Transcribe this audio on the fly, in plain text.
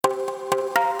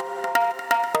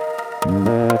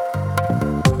Hello,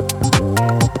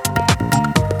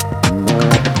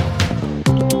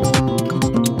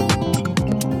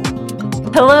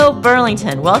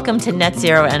 Burlington. Welcome to Net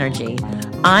Zero Energy.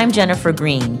 I'm Jennifer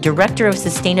Green, Director of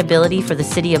Sustainability for the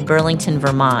City of Burlington,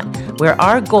 Vermont, where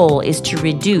our goal is to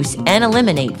reduce and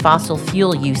eliminate fossil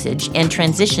fuel usage and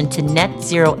transition to net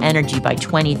zero energy by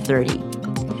 2030.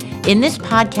 In this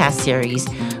podcast series,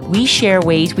 we share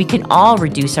ways we can all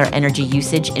reduce our energy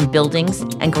usage in buildings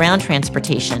and ground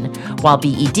transportation, while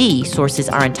BED sources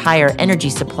our entire energy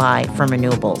supply from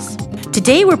renewables.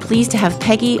 Today, we're pleased to have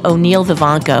Peggy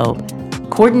O'Neill-Vivanco,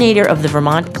 coordinator of the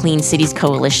Vermont Clean Cities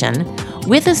Coalition,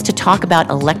 with us to talk about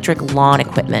electric lawn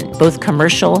equipment, both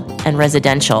commercial and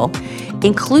residential,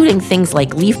 including things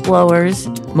like leaf blowers,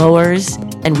 mowers,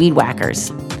 and weed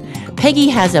whackers. Peggy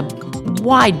has a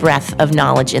wide breadth of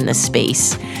knowledge in this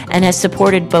space and has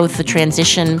supported both the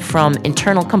transition from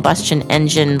internal combustion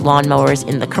engine lawnmowers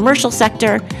in the commercial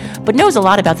sector, but knows a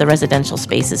lot about the residential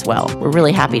space as well. We're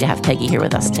really happy to have Peggy here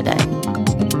with us today.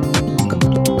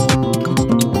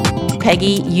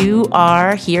 Peggy, you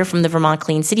are here from the Vermont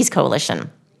Clean Cities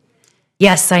Coalition.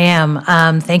 Yes, I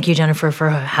am. Thank you, Jennifer, for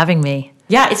having me.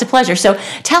 Yeah, it's a pleasure. So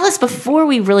tell us, before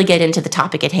we really get into the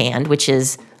topic at hand, which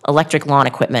is electric lawn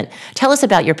equipment, tell us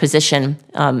about your position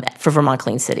for Vermont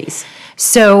Clean Cities.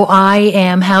 So I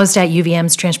am housed at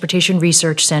UVM's Transportation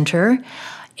Research Center,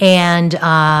 and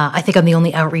I think I'm the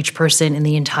only outreach person in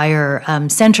the entire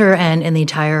center and in the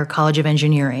entire College of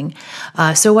Engineering.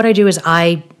 So what I do is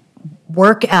I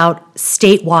work out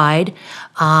statewide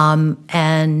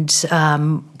and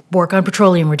work on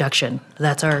petroleum reduction.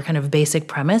 That's our kind of basic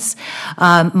premise.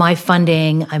 My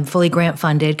funding, I'm fully grant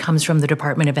funded, comes from the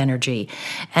Department of Energy.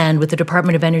 And with the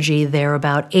Department of Energy, there are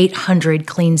about 800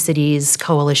 clean cities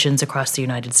coalitions across the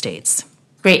United States.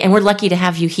 Great, and we're lucky to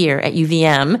have you here at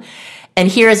UVM. And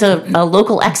here is a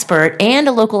local expert, and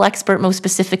a local expert most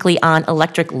specifically on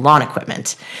electric lawn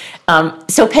equipment.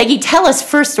 So Peggy, tell us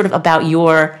first sort of about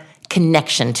your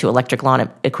connection to electric lawn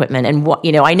equipment and what,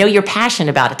 I know you're passionate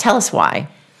about it. Tell us why.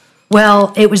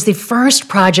 Well, it was the first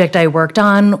project I worked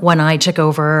on when I took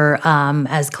over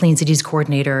as Clean Cities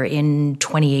Coordinator in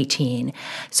 2018.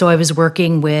 So I was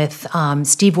working with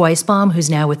Steve Weisbaum, who's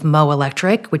now with Mo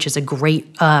Electric, which is a great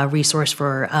resource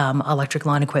for electric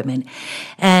lawn equipment.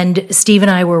 And Steve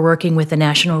and I were working with the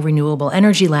National Renewable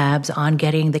Energy Labs on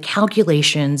getting the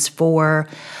calculations for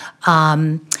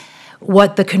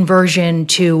what the conversion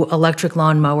to electric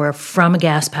lawnmower from a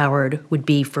gas-powered would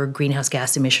be for greenhouse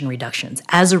gas emission reductions.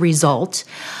 As a result,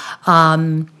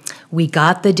 we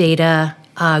got the data.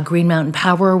 Green Mountain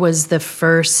Power was the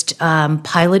first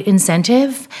pilot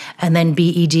incentive, and then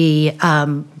BED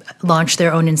launched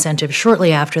their own incentive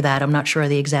shortly after that. I'm not sure of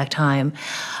the exact time.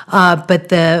 But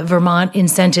the Vermont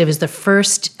incentive is the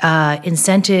first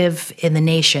incentive in the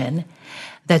nation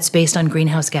that's based on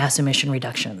greenhouse gas emission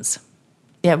reductions.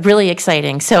 Yeah, really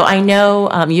exciting. So I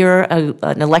know you're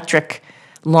an electric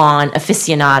lawn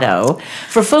aficionado.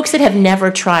 For folks that have never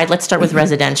tried, let's start with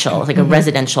residential, like a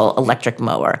residential electric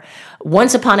mower.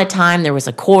 Once upon a time, there was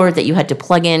a cord that you had to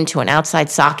plug into an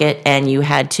outside socket, and you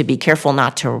had to be careful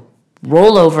not to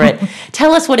roll over it.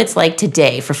 Tell us what it's like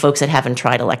today for folks that haven't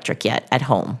tried electric yet at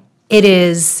home. It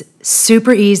is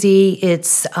super easy.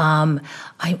 It's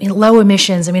low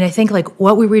emissions. I think like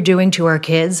what we were doing to our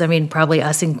kids, probably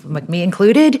us, like me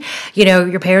included,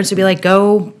 your parents would be like,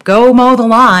 go mow the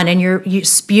lawn, and you're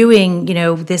spewing,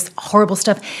 this horrible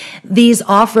stuff. These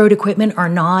off-road equipment are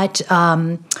not,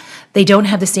 they don't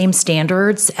have the same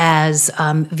standards as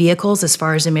vehicles as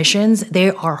far as emissions.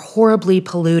 They are horribly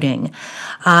polluting.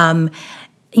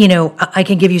 I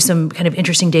can give you some kind of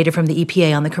interesting data from the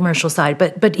EPA on the commercial side,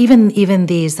 but even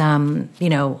these,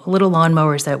 little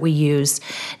lawnmowers that we use,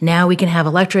 now we can have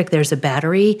electric. There's a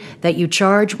battery that you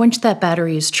charge. Once that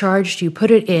battery is charged, you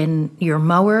put it in your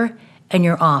mower and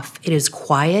you're off. It is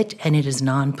quiet and it is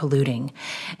non-polluting.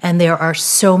 And there are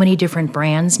so many different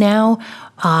brands now.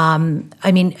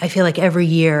 I feel like every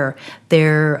year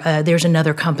there's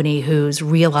another company who's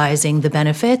realizing the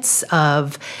benefits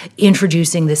of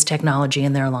introducing this technology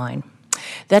in their line.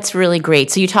 That's really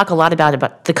great. So you talk a lot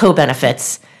about the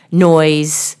co-benefits,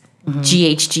 noise,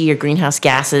 GHG or greenhouse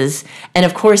gases. And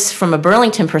of course, from a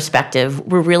Burlington perspective,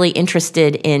 we're really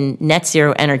interested in net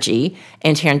zero energy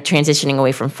and transitioning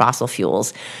away from fossil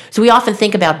fuels. So we often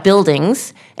think about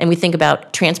buildings and we think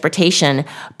about transportation,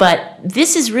 but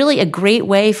this is really a great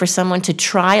way for someone to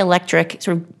try electric,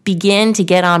 sort of begin to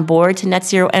get on board to net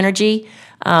zero energy.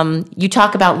 You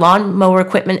talk about lawnmower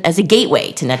equipment as a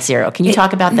gateway to net zero. Can you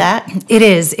talk about that? It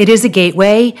is. It is a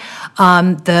gateway.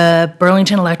 The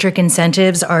Burlington Electric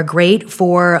incentives are great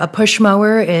for a push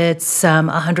mower. It's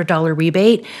 $100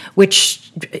 rebate,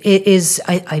 which is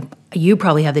you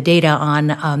probably have the data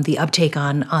on the uptake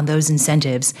on those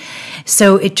incentives.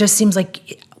 So it just seems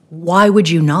like, why would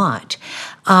you not?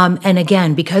 And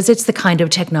again, because it's the kind of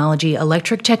technology,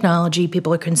 electric technology,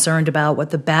 people are concerned about what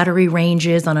the battery range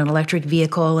is on an electric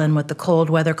vehicle and what the cold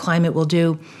weather climate will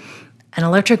do. An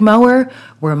electric mower,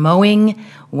 we're mowing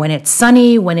when it's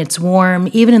sunny, when it's warm,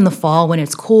 even in the fall when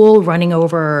it's cool, running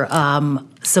over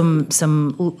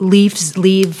some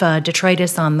leaf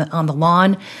detritus on the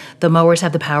lawn. The mowers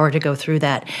have the power to go through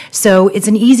that. So it's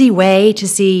an easy way to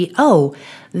see, oh,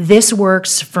 this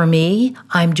works for me.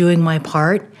 I'm doing my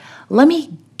part. Let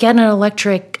me get an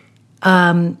electric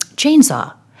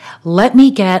chainsaw. Let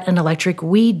me get an electric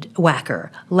weed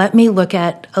whacker. Let me look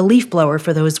at a leaf blower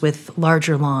for those with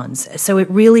larger lawns. So it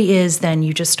really is then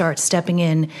you just start stepping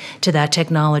in to that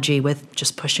technology with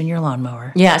just pushing your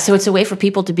lawnmower. Yeah, so it's a way for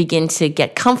people to begin to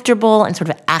get comfortable and sort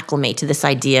of acclimate to this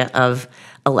idea of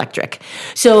electric.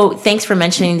 So thanks for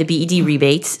mentioning the BED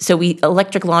rebates. So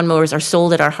electric lawnmowers are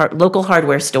sold at our local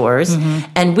hardware stores.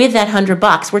 And with that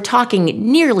 $100, we're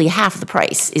talking nearly half the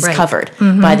price is covered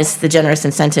by the generous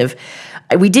incentive.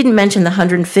 We didn't mention the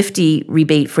 $150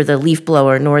 rebate for the leaf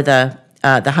blower, nor the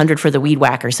 $100 for the weed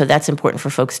whacker. So that's important for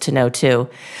folks to know too.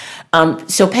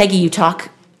 So Peggy,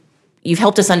 you've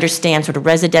helped us understand sort of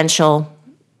residential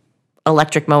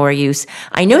electric mower use.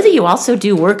 I know that you also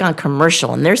do work on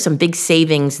commercial, and there's some big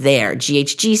savings there.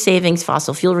 GHG savings,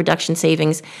 fossil fuel reduction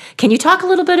savings. Can you talk a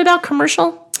little bit about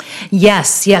commercial?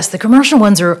 Yes. The commercial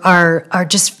ones are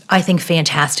just, I think,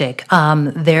 fantastic.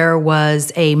 There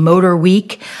was a Motor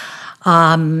Week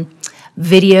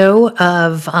video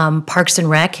of Parks and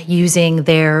Rec using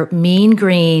their mean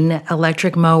green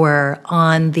electric mower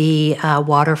on the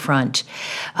waterfront.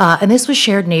 And this was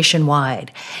shared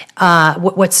nationwide.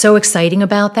 What's so exciting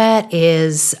about that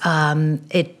is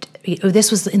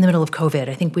this was in the middle of COVID.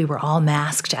 I think we were all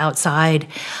masked outside.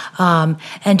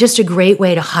 And just a great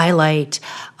way to highlight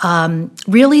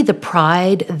really the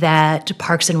pride that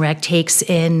Parks and Rec takes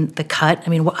in the cut. I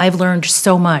mean, I've learned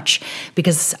so much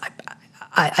because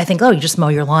I think, you just mow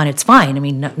your lawn, it's fine. I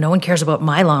mean, no one cares about what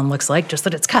my lawn looks like, just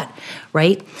that it's cut,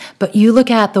 right? But you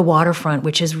look at the waterfront,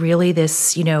 which is really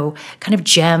this, kind of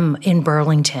gem in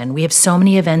Burlington. We have so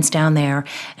many events down there,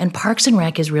 and Parks and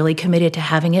Rec is really committed to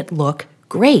having it look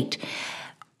great.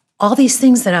 All these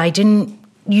things that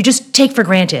you just take for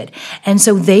granted. And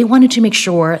so they wanted to make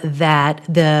sure that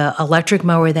the electric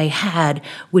mower they had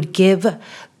would give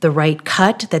the right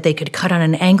cut, that they could cut on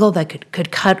an angle, that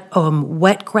could cut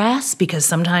wet grass, because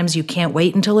sometimes you can't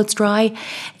wait until it's dry.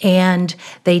 And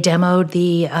they demoed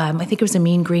the, I think it was a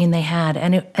mean green they had,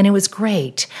 and it was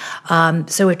great.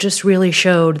 So it just really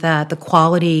showed that the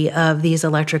quality of these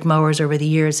electric mowers over the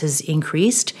years has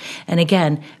increased. And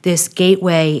again, this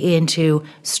gateway into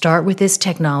start with this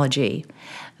technology.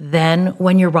 Then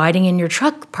when you're riding in your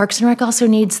truck, Parks and Rec also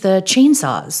needs the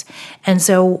chainsaws. And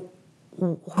so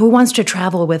who wants to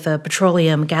travel with a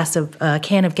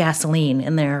can of gasoline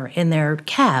in their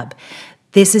cab?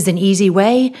 This is an easy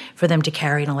way for them to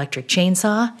carry an electric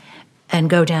chainsaw and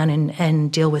go down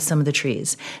and deal with some of the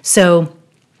trees. So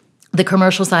the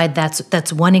commercial side,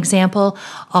 that's one example.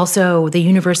 Also, the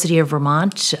University of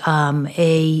Vermont,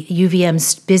 a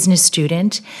UVM business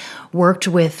student, worked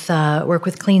with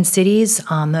Clean Cities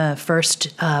on the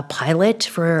first pilot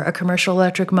for a commercial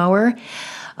electric mower.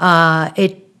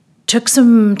 It took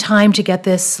some time to get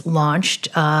this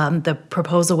launched. The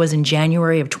proposal was in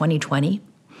January of 2020.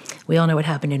 We all know what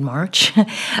happened in March.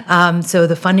 So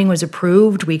the funding was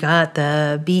approved. We got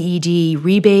the BED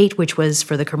rebate, which was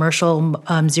for the commercial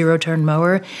zero-turn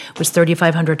mower, was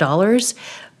 $3,500.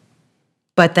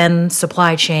 But then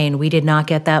supply chain, we did not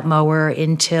get that mower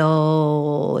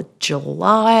until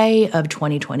July of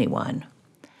 2021.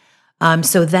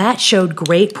 So that showed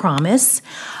great promise.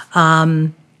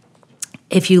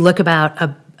 If you look about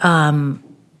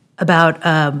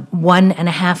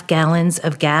 1.5 gallons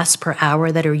of gas per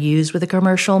hour that are used with a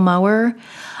commercial mower,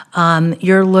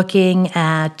 you're looking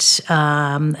at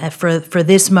for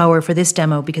this mower, for this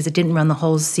demo, because it didn't run the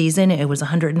whole season, it was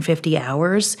 150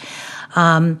 hours.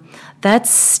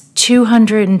 That's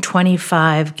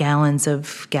 225 gallons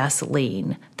of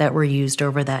gasoline that were used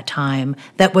over that time,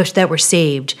 that were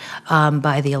saved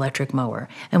by the electric mower.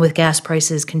 And with gas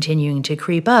prices continuing to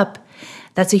creep up,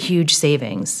 that's a huge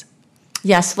savings.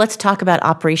 Yes, let's talk about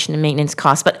operation and maintenance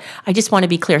costs, but I just want to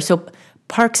be clear. So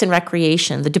Parks and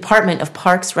Recreation, the Department of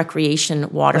Parks, Recreation,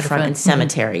 Waterfront and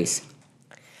Cemeteries,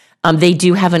 They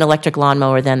do have an electric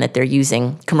lawnmower then that they're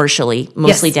using commercially,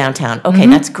 mostly Yes. downtown. Okay,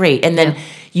 that's great. And then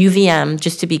UVM,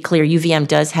 just to be clear, UVM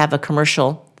does have a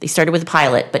commercial. They started with a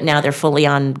pilot, but now they're fully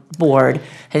on board.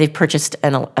 They've purchased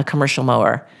a commercial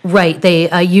mower. Right.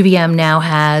 UVM now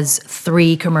has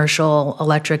 3 commercial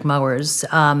electric mowers,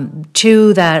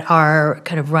 2 that are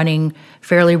kind of running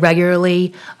fairly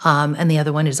regularly, and the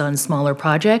other one is on smaller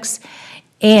projects.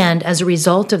 And as a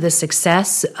result of the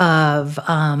success of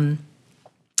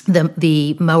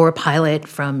the mower pilot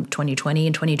from 2020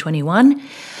 and 2021,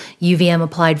 UVM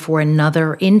applied for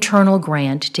another internal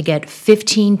grant to get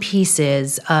 15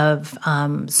 pieces of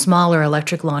smaller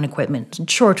electric lawn equipment,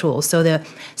 chore tools. So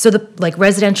the like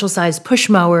residential sized push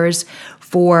mowers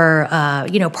for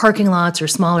parking lots or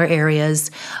smaller areas,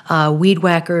 weed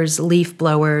whackers, leaf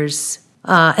blowers.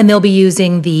 And they'll be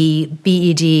using the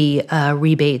BED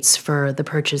rebates for the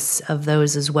purchase of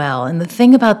those as well. And the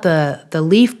thing about the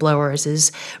leaf blowers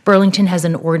is Burlington has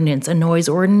an ordinance, a noise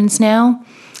ordinance now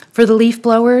for the leaf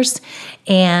blowers.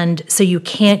 And so you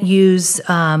can't use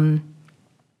a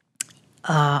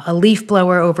leaf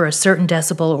blower over a certain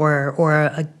decibel or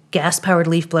a gas-powered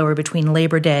leaf blower between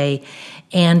Labor Day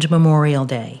and Memorial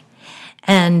Day.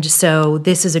 And so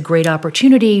this is a great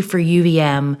opportunity for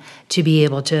UVM to be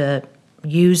able to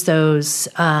use those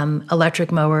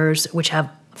electric mowers, which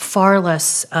have far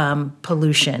less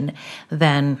pollution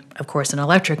than, of course, an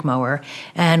electric mower.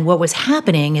 And what was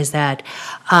happening is that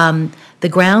the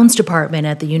grounds department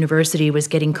at the university was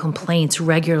getting complaints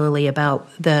regularly about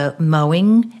the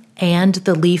mowing and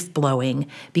the leaf blowing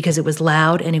because it was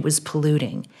loud and it was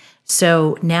polluting.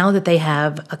 So now that they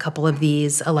have a couple of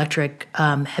these electric,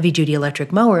 heavy-duty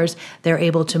electric mowers, they're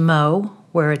able to mow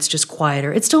where it's just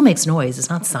quieter. It still makes noise. It's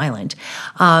not silent,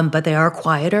 but they are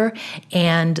quieter.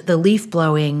 And the leaf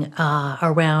blowing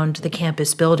around the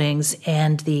campus buildings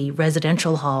and the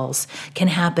residential halls can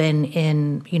happen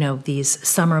in, these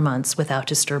summer months without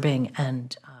disturbing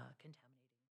and,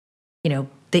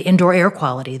 the indoor air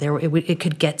quality. It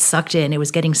could get sucked in. It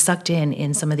was getting sucked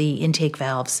in some of the intake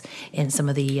valves in some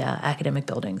of the academic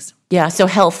buildings. Yeah, so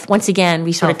health, once again,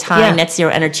 we sort of tie net zero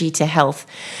energy to health.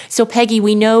 So Peggy,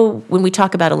 we know when we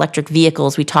talk about electric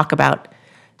vehicles, we talk about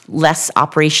less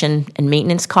operation and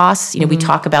maintenance costs. We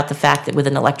talk about the fact that with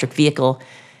an electric vehicle,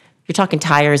 you're talking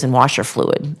tires and washer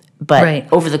fluid.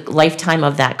 But over the lifetime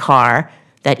of that car,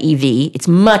 that EV, it's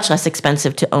much less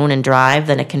expensive to own and drive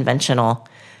than a conventional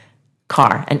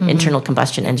car, an internal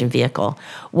combustion engine vehicle.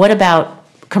 What about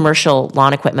commercial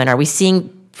lawn equipment? Are we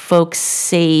seeing folks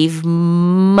save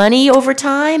money over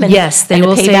time? And, yes, they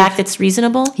will save. And a payback that's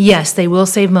reasonable? Yes, they will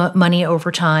save money over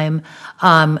time.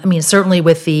 Certainly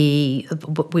with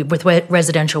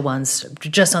residential ones,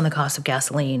 just on the cost of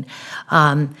gasoline.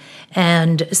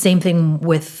 And same thing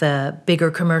with the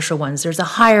bigger commercial ones. There's a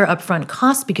higher upfront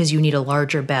cost because you need a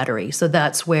larger battery. So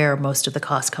that's where most of the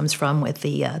cost comes from with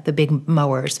the big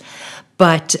mowers.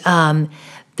 But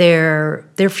there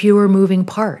are fewer moving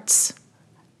parts.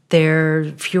 There are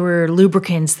fewer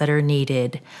lubricants that are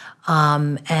needed,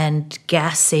 and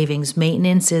gas savings.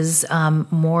 Maintenance is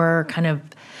more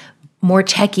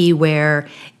techie, where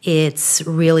it's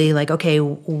really like, okay,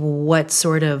 what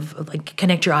sort of, like,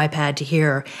 connect your iPad to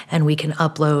here and we can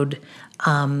upload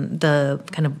the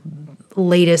kind of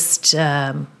latest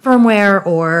firmware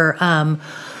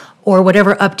or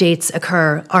whatever updates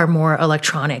occur are more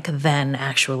electronic than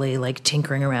actually like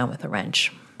tinkering around with a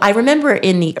wrench. I remember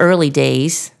in the early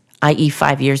days, i.e.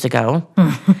 5 years ago,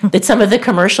 that some of the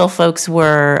commercial folks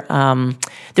were,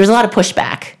 there was a lot of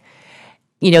pushback.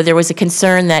 There was a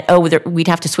concern that, we'd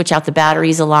have to switch out the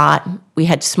batteries a lot. We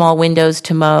had small windows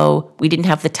to mow. We didn't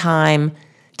have the time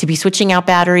to be switching out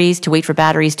batteries, to wait for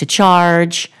batteries to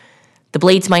charge. The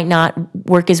blades might not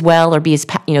work as well or be as,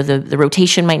 the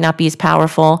rotation might not be as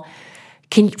powerful.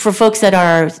 For folks that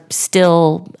are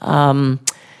still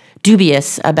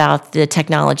dubious about the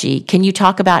technology, can you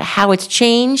talk about how it's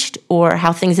changed or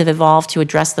how things have evolved to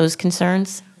address those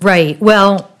concerns? Right.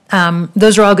 Well,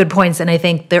 those are all good points. And I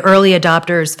think the early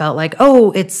adopters felt like,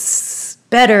 it's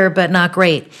better, but not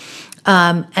great.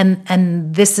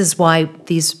 And this is why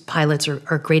these pilots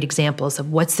are great examples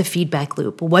of what's the feedback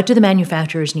loop. What do the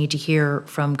manufacturers need to hear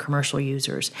from commercial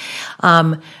users?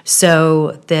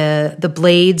 So the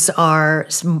blades are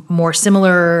more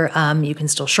similar. You can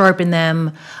still sharpen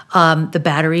them. The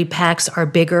battery packs are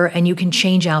bigger, and you can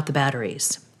change out the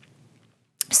batteries.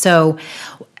 So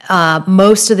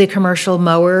most of the commercial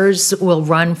mowers will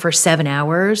run for 7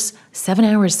 hours. 7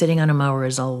 hours sitting on a mower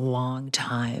is a long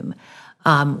time.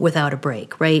 Without a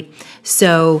break, right?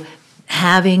 So,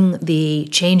 having the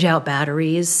change out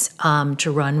batteries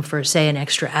to run for, say, an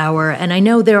extra hour. And I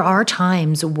know there are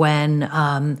times when,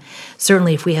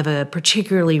 certainly if we have a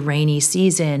particularly rainy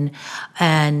season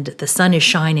and the sun is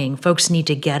shining, folks need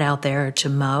to get out there to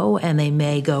mow, and they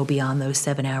may go beyond those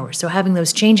 7 hours. So having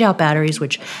those change out batteries,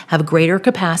 which have greater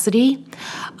capacity,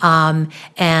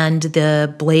 and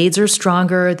the blades are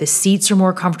stronger, the seats are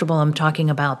more comfortable. I'm talking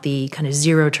about the kind of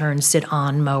zero-turn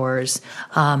sit-on mowers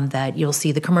that you'll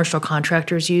see the commercial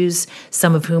contractors use,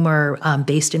 some of whom are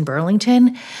based in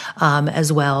Burlington,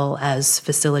 as well as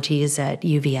facilities at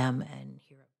UVM and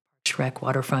here at Shrek,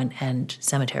 Waterfront, and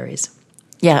cemeteries.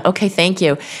 Yeah, okay, thank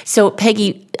you. So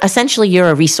Peggy, essentially you're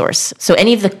a resource. So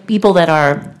any of the people that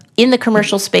are in the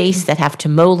commercial space that have to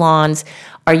mow lawns,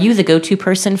 are you the go-to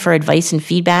person for advice and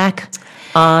feedback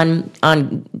on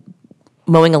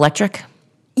mowing electric?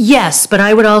 Yes, but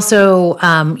I would also,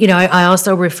 I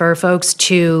also refer folks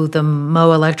to the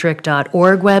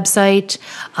mowelectric.org website.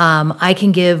 I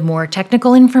can give more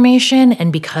technical information,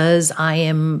 and because I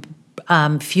am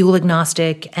fuel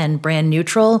agnostic and brand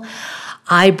neutral,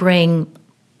 I bring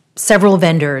several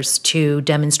vendors to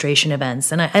demonstration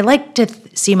events. And I like to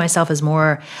see myself as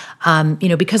more,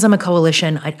 because I'm a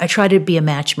coalition, I try to be a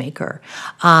matchmaker.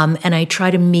 And I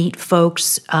try to meet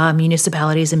folks,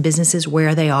 municipalities and businesses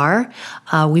where they are.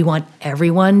 We want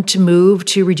everyone to move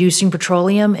to reducing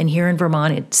petroleum. And here in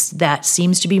Vermont, that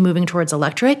seems to be moving towards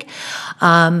electric.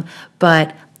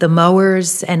 But the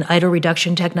mowers and idle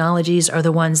reduction technologies are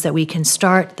the ones that we can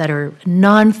start that are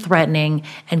non-threatening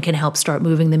and can help start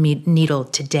moving the needle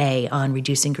today on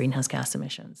reducing greenhouse gas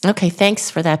emissions. Okay,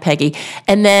 thanks for that, Peggy.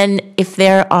 And then if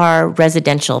there are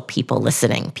residential people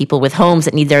listening, people with homes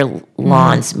that need their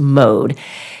lawns mowed,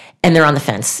 and they're on the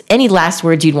fence, any last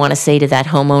words you'd want to say to that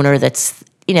homeowner that's,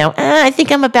 I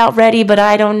think I'm about ready, but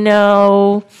I don't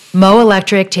know? Mow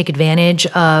Electric, take advantage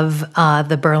of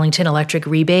the Burlington Electric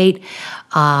rebate.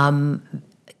 Go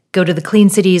to the Clean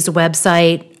Cities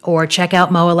website or check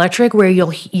out Mow Electric, where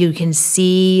you can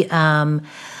see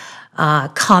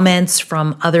comments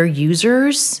from other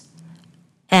users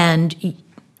and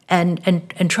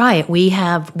try it. We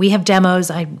have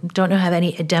demos. I don't know have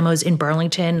any demos in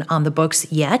Burlington on the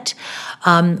books yet,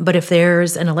 but if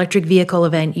there's an electric vehicle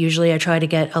event, usually I try to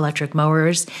get electric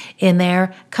mowers in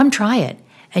there. Come try it,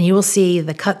 and you will see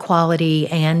the cut quality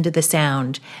and the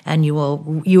sound, and you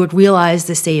would realize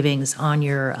the savings on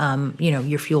your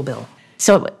your fuel bill.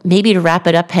 So maybe to wrap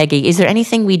it up, Peggy, is there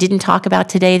anything we didn't talk about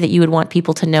today that you would want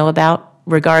people to know about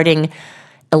regarding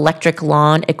electric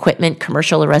lawn equipment,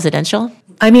 commercial or residential?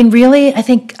 I mean, really, I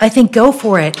think go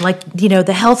for it. Like,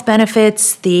 the health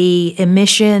benefits, the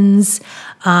emissions,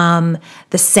 the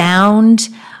sound.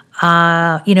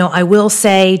 I will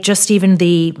say, just even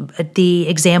the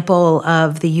example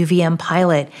of the UVM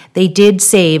pilot, they did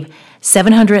save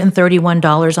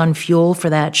 $731 on fuel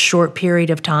for that short period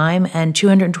of time and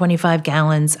 225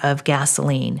 gallons of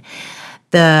gasoline.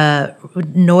 The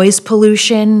noise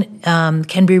pollution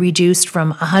can be reduced from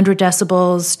 100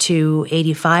 decibels to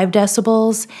 85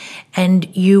 decibels,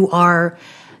 and you are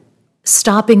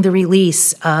stopping the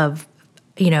release of,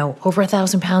 over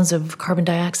 1,000 pounds of carbon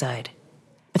dioxide.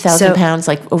 1,000 pounds,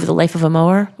 like over the life of a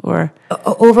mower, or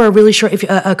over a really short,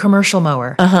 a commercial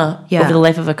mower. Yeah. Over the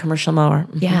life of a commercial mower.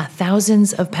 Mm-hmm. Yeah,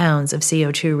 thousands of pounds of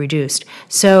CO2 reduced.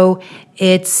 So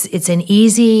it's an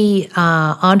easy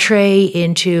entree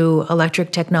into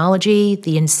electric technology.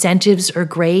 The incentives are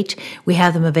great. We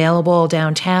have them available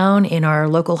downtown in our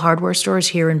local hardware stores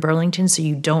here in Burlington, so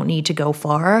you don't need to go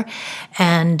far.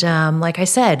 And like I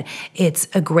said, it's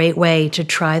a great way to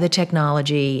try the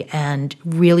technology and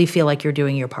really feel like you're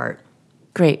doing your part.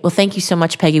 Great. Well, thank you so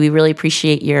much, Peggy. We really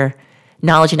appreciate your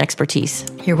knowledge and expertise.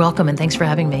 You're welcome, and thanks for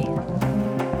having me.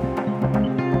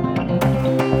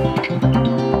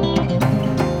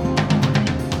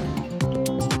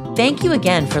 Thank you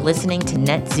again for listening to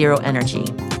Net Zero Energy.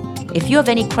 If you have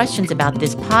any questions about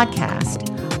this podcast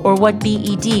or what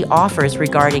BED offers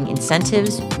regarding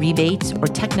incentives, rebates, or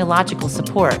technological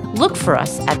support, look for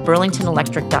us at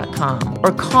burlingtonelectric.com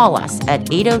or call us at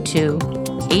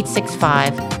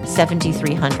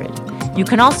 802-865-7300. You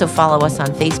can also follow us on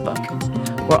Facebook.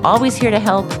 We're always here to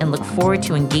help and look forward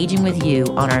to engaging with you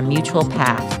on our mutual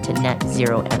path to net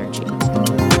zero energy.